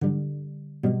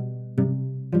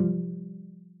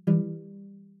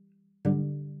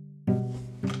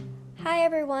Hi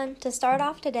everyone. To start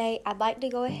off today, I'd like to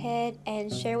go ahead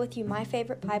and share with you my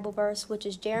favorite Bible verse, which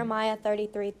is Jeremiah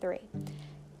 33:3.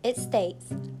 It states,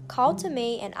 "Call to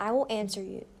me and I will answer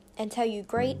you and tell you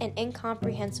great and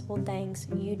incomprehensible things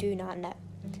you do not know."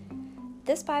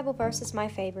 This Bible verse is my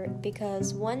favorite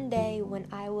because one day when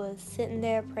I was sitting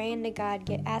there praying to God,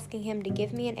 asking Him to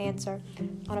give me an answer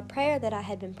on a prayer that I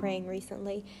had been praying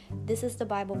recently, this is the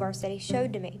Bible verse that He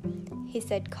showed to me. He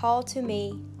said, "Call to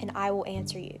me and I will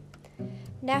answer you."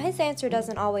 Now, His answer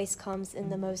doesn't always come in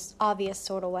the most obvious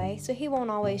sort of way, so He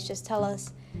won't always just tell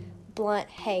us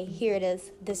blunt, "Hey, here it is,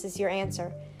 this is your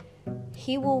answer."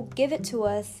 He will give it to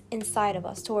us inside of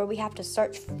us to where we have to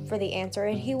search for the answer,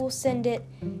 and He will send it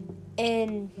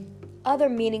in other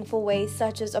meaningful ways,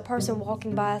 such as a person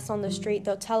walking by us on the street.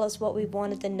 They'll tell us what we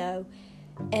wanted to know,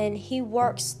 and He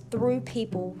works through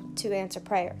people to answer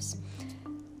prayers.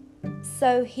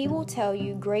 So He will tell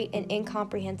you great and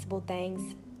incomprehensible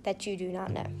things that you do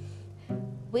not know.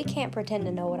 We can't pretend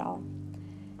to know it all,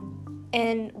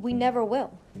 and we never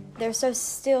will. There's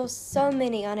still so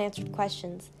many unanswered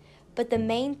questions, but the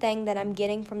main thing that I'm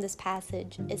getting from this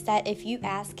passage is that if you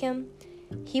ask Him,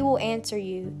 He will answer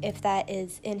you if that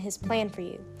is in His plan for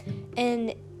you.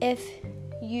 And if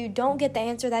you don't get the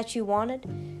answer that you wanted,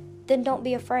 then don't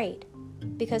be afraid,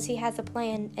 because He has a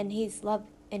plan and He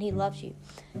loves you.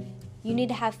 You need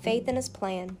to have faith in His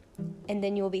plan, and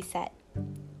then you will be set.